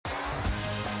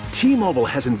T-Mobile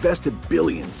has invested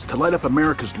billions to light up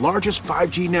America's largest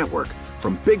 5G network,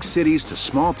 from big cities to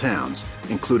small towns,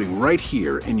 including right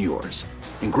here in yours.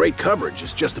 And great coverage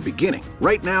is just the beginning.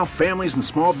 Right now, families and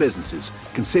small businesses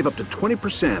can save up to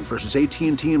 20% versus AT&T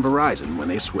and Verizon when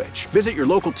they switch. Visit your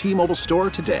local T-Mobile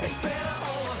store today.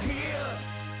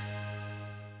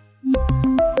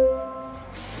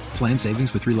 Plan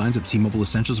savings with 3 lines of T-Mobile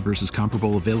Essentials versus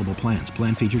comparable available plans.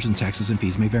 Plan features and taxes and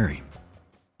fees may vary.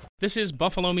 This is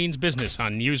Buffalo Means Business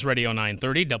on News Radio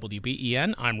 930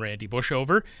 WBEN. I'm Randy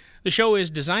Bushover. The show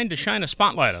is designed to shine a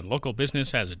spotlight on local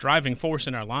business as a driving force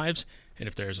in our lives. And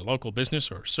if there's a local business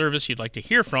or service you'd like to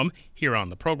hear from here on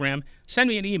the program, send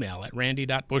me an email at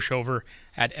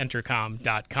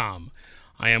randy.bushover@entercom.com.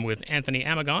 I am with Anthony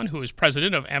Amagon, who is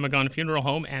president of Amagon Funeral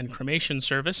Home and Cremation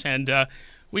Service, and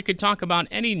we could talk about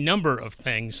any number of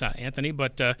things, Anthony,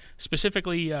 but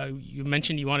specifically you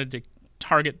mentioned you wanted to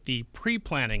target the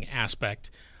pre-planning aspect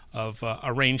of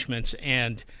arrangements,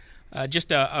 and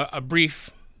just a brief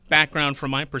background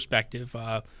from my perspective.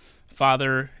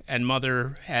 Father and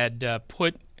mother had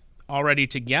put already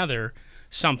together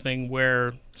something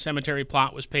where cemetery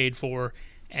plot was paid for,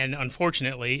 and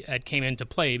unfortunately it came into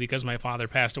play because my father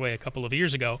passed away a couple of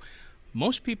years ago.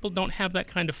 Most people don't have that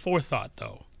kind of forethought,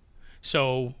 though.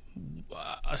 So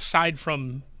aside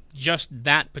from just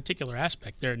that particular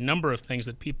aspect, there are a number of things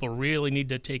that people really need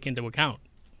to take into account.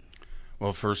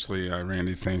 Well, firstly,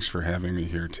 Randy, thanks for having me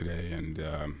here today. And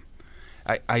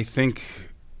I think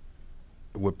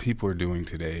what people are doing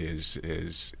today is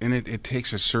and it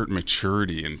takes a certain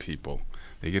maturity in people.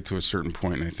 They get to a certain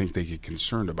point, and I think they get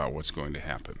concerned about what's going to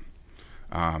happen.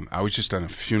 I was just on a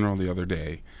funeral the other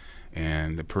day,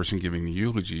 and the person giving the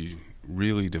eulogy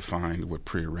really defined what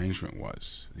prearrangement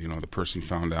was. You know, the person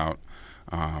found out,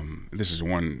 this is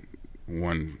one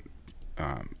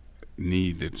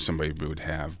need that somebody would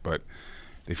have, but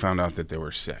they found out that they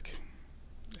were sick.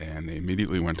 And they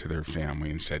immediately went to their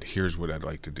family and said, here's what I'd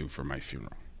like to do for my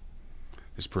funeral.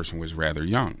 This person was rather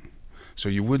young. So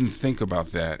you wouldn't think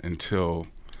about that until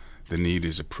the need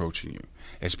is approaching you.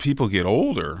 As people get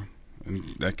older,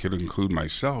 and that could include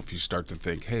myself, you start to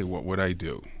think, hey, what would I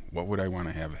do? What would I want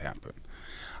to have happen?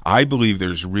 I believe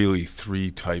there's really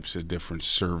 3 types of different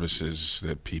services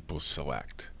that people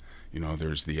select. You know,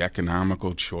 there's the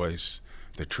economical choice,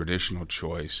 the traditional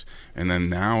choice, and then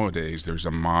nowadays there's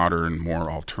a modern,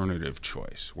 more alternative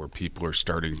choice where people are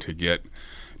starting to get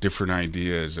different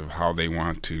ideas of how they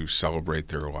want to celebrate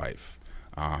their life.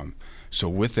 So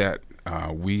with that,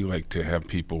 we like to have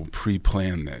people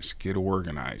pre-plan this, get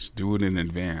organized, do it in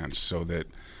advance so that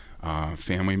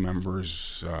family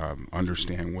members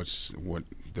understand what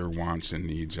their wants and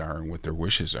needs are and what their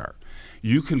wishes are.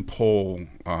 You can poll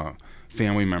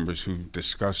family members who've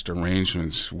discussed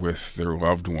arrangements with their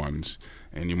loved ones,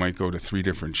 and you might go to 3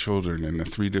 different children, and the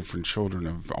 3 different children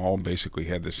have all basically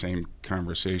had the same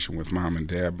conversation with mom and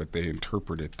dad, but they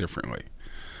interpret it differently.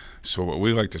 So what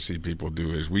we like to see people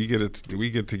do is we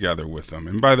get together with them.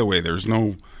 And by the way, there's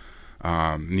no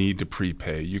need to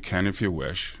prepay. You can if you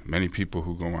wish. Many people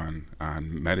who go on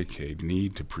Medicaid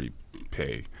need to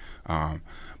prepay.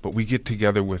 But we get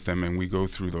together with them and we go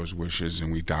through those wishes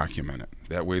and we document it.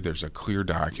 That way there's a clear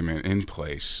document in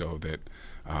place so that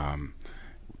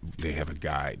they have a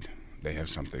guide. They have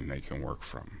something they can work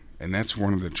from. And that's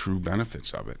one of the true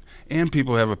benefits of it. And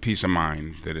people have a peace of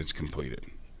mind that it's completed.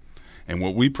 And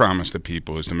what we promise to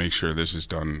people is to make sure this is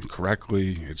done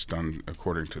correctly, it's done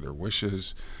according to their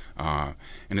wishes, and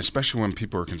especially when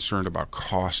people are concerned about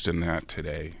cost in that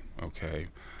today, okay?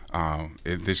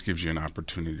 This gives you an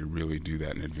opportunity to really do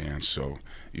that in advance so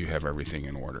you have everything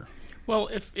in order.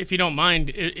 Well, if you don't mind,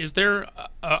 is there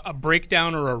a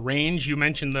breakdown or a range? You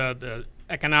mentioned the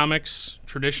economics,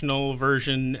 traditional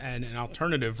version, and an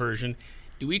alternative version.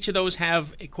 Do each of those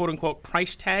have a quote-unquote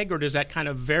price tag, or does that kind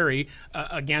of vary,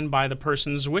 again, by the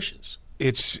person's wishes?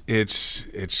 It's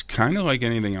kind of like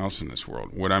anything else in this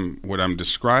world. What I'm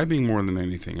describing more than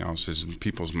anything else is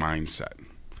people's mindset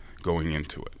going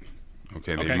into it.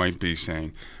 Okay, they might be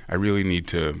saying, I really need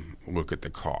to look at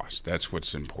the cost. That's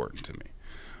what's important to me.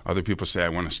 Other people say, I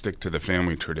want to stick to the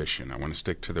family tradition. I want to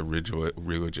stick to the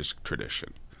religious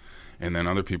tradition. And then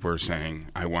other people are saying,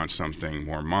 I want something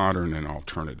more modern and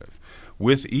alternative.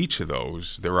 With each of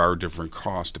those, there are different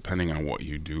costs depending on what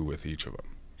you do with each of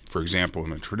them. For example,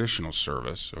 in a traditional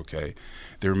service, okay,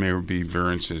 there may be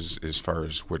variances as far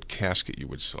as what casket you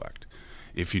would select.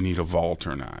 If you need a vault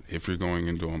or not, if you're going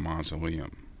into a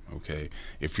mausoleum, okay,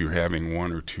 if you're having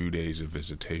 1 or 2 days of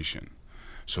visitation.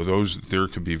 So there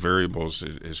could be variables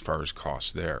as far as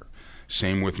cost there.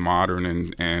 Same with modern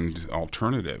and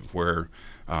alternative, where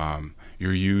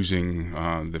you're using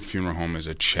the funeral home as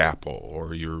a chapel,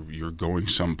 or you're going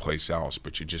someplace else,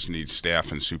 but you just need staff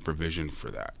and supervision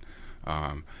for that.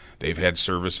 They've had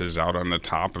services out on the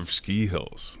top of ski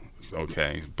hills,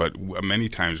 okay? But many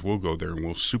times we'll go there and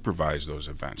we'll supervise those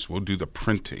events. We'll do the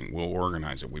printing. We'll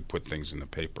organize it. We put things in the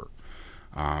paper.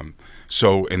 And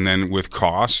then with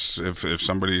costs, if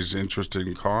somebody's interested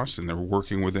in costs and they're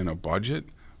working within a budget,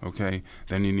 okay,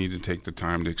 then you need to take the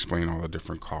time to explain all the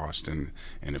different costs. And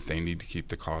if they need to keep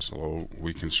the costs low,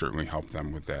 we can certainly help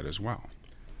them with that as well.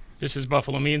 This is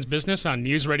Buffalo Means Business on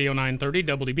News Radio 930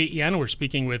 WBEN. We're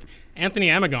speaking with Anthony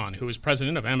Amagon, who is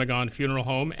president of Amagon Funeral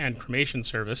Home and Cremation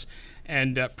Service.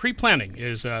 And pre-planning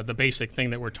is the basic thing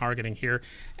that we're targeting here.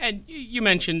 And you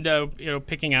mentioned,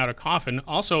 picking out a coffin.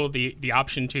 Also, the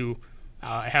option to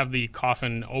have the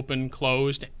coffin open,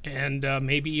 closed, and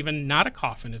maybe even not a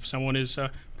coffin if someone is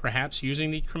perhaps using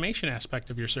the cremation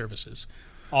aspect of your services.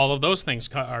 All of those things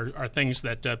are things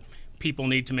that people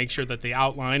need to make sure that they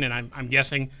outline. And I'm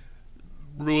guessing,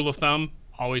 rule of thumb,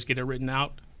 always get it written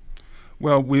out.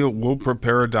 Well, we'll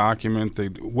prepare a document.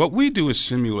 What we do is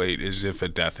simulate as if a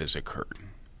death has occurred.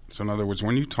 So in other words,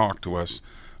 when you talk to us,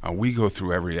 we go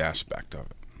through every aspect of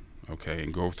it, okay,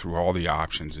 and go through all the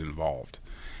options involved.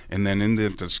 And then in the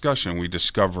discussion, we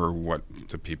discover what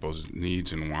the people's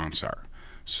needs and wants are.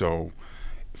 So,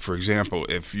 for example,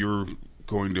 if you're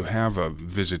going to have a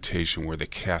visitation where the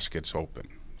casket's open,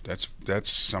 that's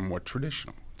somewhat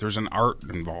traditional. There's an art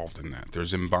involved in that.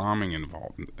 There's embalming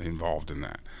involved in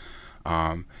that.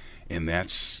 And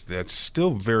that's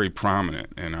still very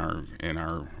prominent in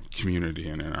our community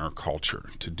and in our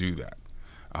culture to do that.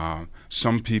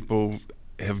 Some people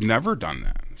have never done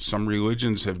that. Some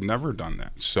religions have never done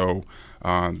that. So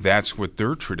that's what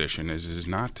their tradition is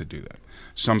not to do that.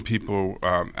 Some people,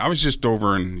 I was just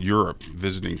over in Europe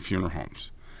visiting funeral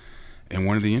homes. And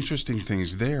one of the interesting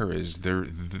things there is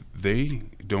they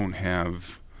don't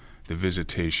have the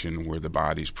visitation where the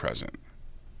body's present.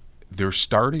 They're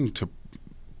starting to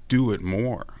do it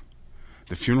more.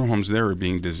 The funeral homes there are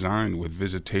being designed with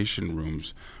visitation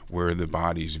rooms where the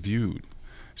body's viewed.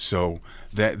 So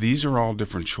these are all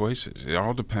different choices. It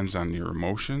all depends on your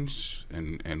emotions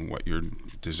and what your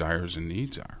desires and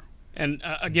needs are. And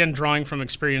again, drawing from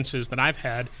experiences that I've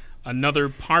had, another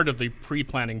part of the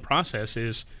pre-planning process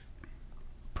is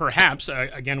perhaps,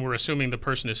 again, we're assuming the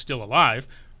person is still alive,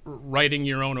 writing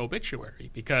your own obituary,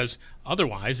 because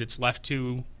otherwise it's left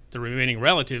to the remaining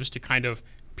relatives to kind of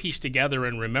piece together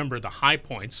and remember the high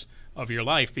points of your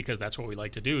life, because that's what we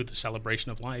like to do, the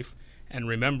celebration of life, and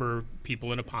remember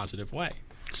people in a positive way.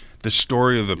 The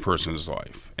story of the person's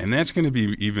life. And that's going to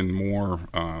be even more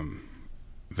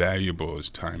valuable as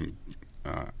time,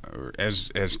 or as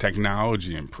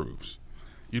technology improves.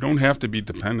 You don't have to be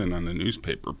dependent on the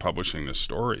newspaper publishing the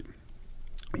story.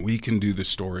 We can do the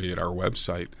story at our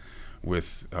website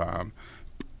with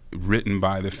written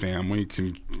by the family,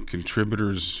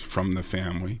 contributors from the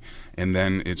family, and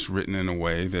then it's written in a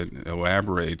way that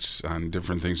elaborates on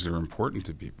different things that are important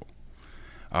to people.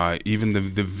 Even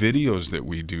the videos that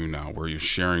we do now, where you're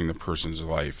sharing the person's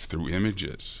life through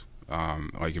images.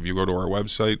 Like if you go to our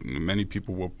website, many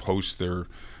people will post their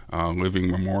living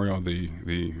memorial, the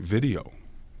video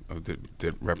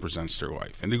that represents their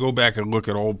life. And to go back and look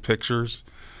at old pictures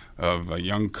of a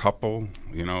young couple,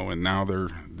 and now they're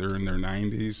in their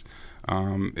 90s.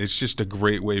 It's just a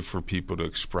great way for people to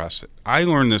express it. I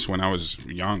learned this when I was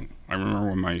young. I remember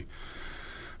when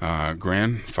my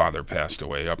grandfather passed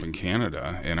away up in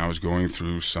Canada, and I was going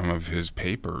through some of his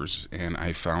papers, and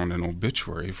I found an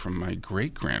obituary from my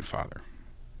great-grandfather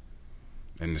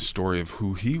and the story of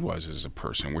who he was as a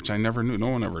person, which I never knew. No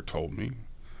one ever told me.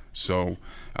 So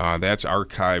that's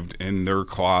archived in their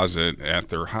closet at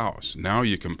their house. Now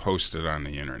you can post it on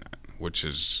the internet, which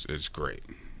is great.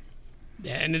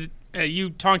 Yeah, and you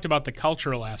talked about the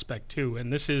cultural aspect too,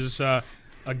 and this is,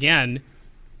 again,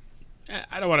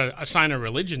 I don't want to assign a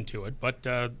religion to it, but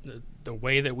the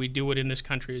way that we do it in this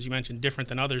country, as you mentioned, different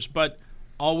than others, but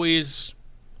always,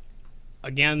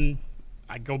 again,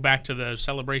 I go back to the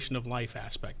celebration of life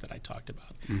aspect that I talked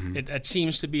about. Mm-hmm. It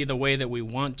seems to be the way that we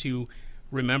want to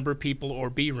remember people or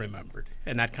be remembered,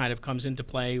 and that kind of comes into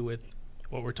play with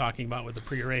what we're talking about with the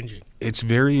prearranging. It's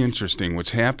very interesting.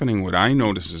 What's happening, what I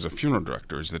notice as a funeral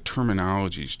director, is the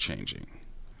terminology is changing.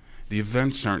 The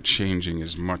events aren't changing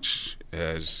as much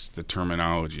as the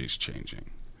terminology is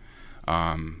changing.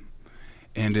 And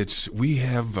we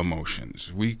have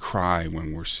emotions. We cry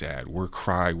when we're sad. We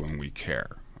cry when we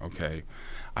care. okay?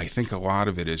 I think a lot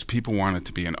of it is people want it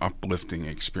to be an uplifting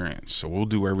experience. So we'll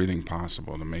do everything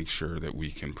possible to make sure that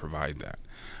we can provide that.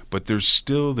 But there's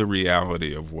still the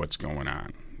reality of what's going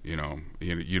on.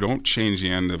 You don't change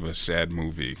the end of a sad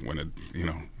movie when it,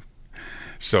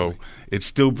 so it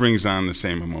still brings on the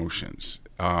same emotions.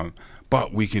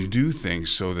 But we can do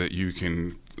things so that you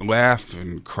can laugh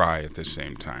and cry at the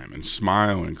same time and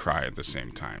smile and cry at the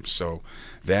same time. So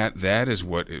that is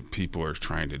what people are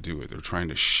trying to do. They're trying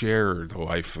to share the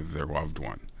life of their loved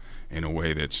one in a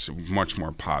way that's much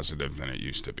more positive than it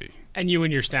used to be. And you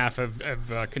and your staff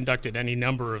have conducted any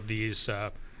number of these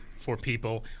for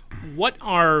people. What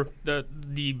are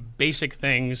the basic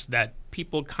things that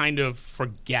people kind of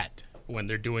forget when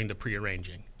they're doing the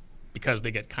prearranging because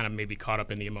they get kind of maybe caught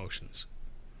up in the emotions?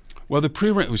 Well,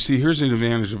 here's an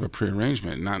advantage of a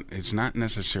prearrangement. It's not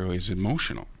necessarily as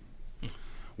emotional.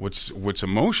 What's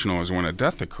emotional is when a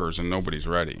death occurs and nobody's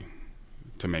ready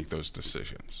to make those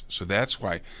decisions. So that's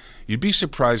why you'd be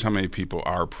surprised how many people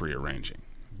are prearranging,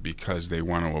 because they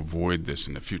want to avoid this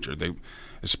in the future.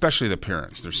 Especially the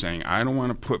parents. They're saying, I don't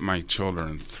want to put my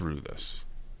children through this.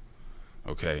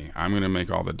 Okay, I'm going to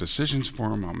make all the decisions for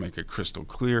them. I'll make it crystal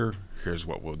clear. Here's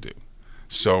what we'll do.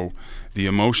 So the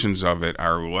emotions of it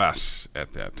are less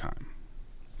at that time.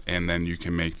 And then you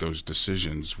can make those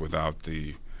decisions without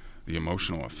the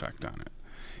emotional effect on it.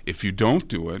 If you don't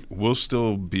do it, we'll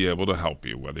still be able to help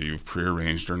you, whether you've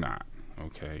prearranged or not.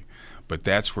 Okay, but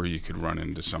that's where you could run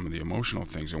into some of the emotional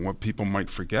things. And what people might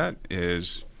forget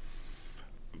is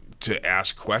to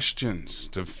ask questions,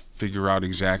 to figure out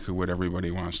exactly what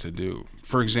everybody wants to do.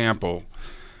 For example,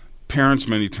 parents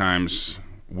many times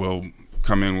will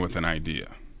come in with an idea,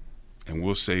 and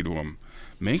we'll say to them,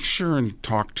 make sure and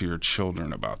talk to your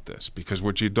children about this, because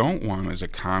what you don't want is a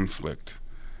conflict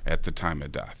at the time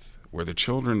of death, where the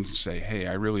children say, hey,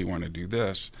 I really want to do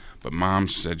this, but mom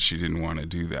said she didn't want to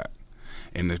do that.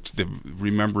 And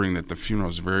remembering that the funeral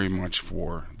is very much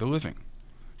for the living.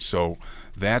 So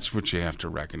that's what you have to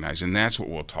recognize, and that's what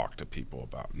we'll talk to people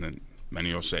about. And then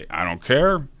many will say, I don't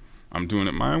care, I'm doing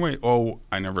it my way. Oh,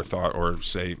 I never thought, or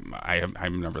say,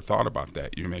 I've never thought about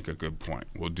that. You make a good point.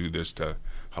 We'll do this to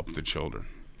help the children.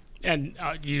 And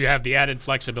you have the added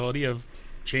flexibility of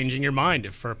changing your mind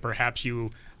if perhaps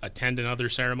you attend another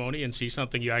ceremony and see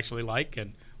something you actually like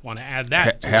and want to add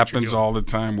that. Happens all the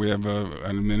time. We have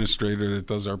an administrator that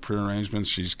does our prearrangements.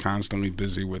 She's constantly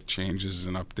busy with changes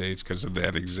and updates because of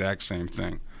that exact same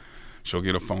thing. She'll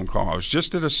get a phone call. I was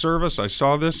just at a service. I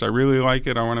saw this. I really like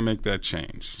it. I want to make that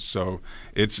change. So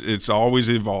it's always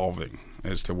evolving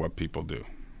as to what people do.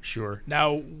 Sure.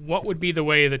 Now, what would be the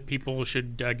way that people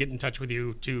should get in touch with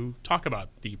you to talk about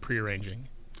the prearranging?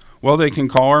 Well, they can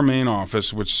call our main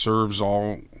office, which serves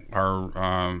all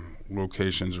our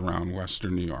locations around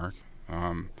Western New York.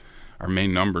 Our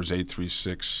main number is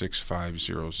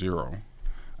 836-6500.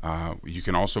 You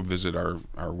can also visit our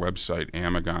website,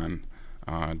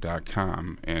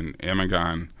 Amagon.com, and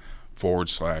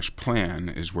Amagon/plan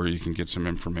is where you can get some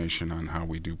information on how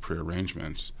we do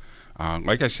prearrangements.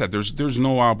 Like I said, there's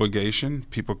no obligation.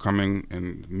 People coming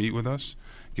and meet with us,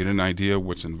 get an idea of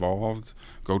what's involved,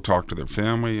 go talk to their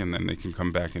family, and then they can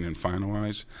come back in and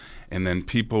finalize. And then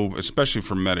people, especially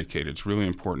for Medicaid, it's really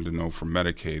important to know for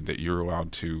Medicaid that you're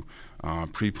allowed to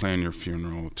pre-plan your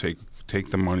funeral, take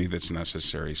the money that's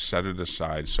necessary, set it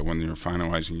aside, so when you're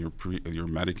finalizing your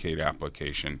Medicaid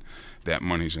application, that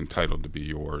money's entitled to be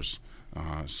yours,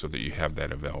 so that you have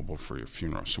that available for your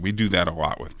funeral. So we do that a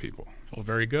lot with people. Well,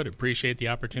 very good. Appreciate the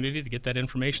opportunity to get that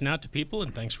information out to people,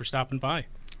 and thanks for stopping by.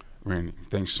 Randy,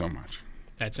 thanks so much.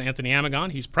 That's Anthony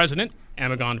Amagon. He's president,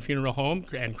 Amagon Funeral Home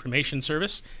and Cremation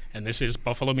Service, and this is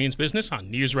Buffalo Means Business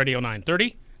on News Radio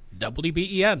 930,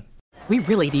 WBEN. We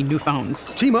really need new phones.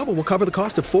 T-Mobile will cover the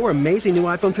cost of 4 amazing new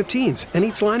iPhone 15s, and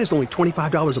each line is only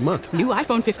 $25 a month. New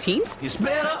iPhone 15s? It's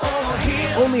better over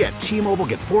here. Only at T-Mobile,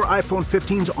 get 4 iPhone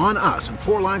 15s on us and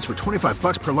 4 lines for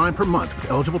 $25 per line per month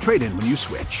with eligible trade-in when you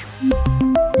switch.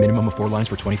 Minimum of 4 lines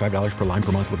for $25 per line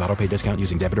per month with autopay discount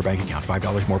using debit or bank account.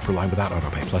 $5 more per line without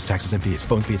autopay, plus taxes and fees.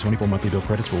 Phone fee at 24 monthly bill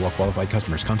credits for well-qualified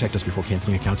customers. Contact us before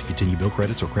canceling account to continue bill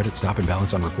credits or credit stop and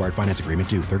balance on required finance agreement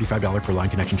due. $35 per line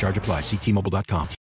connection charge applies. See T-Mobile.com.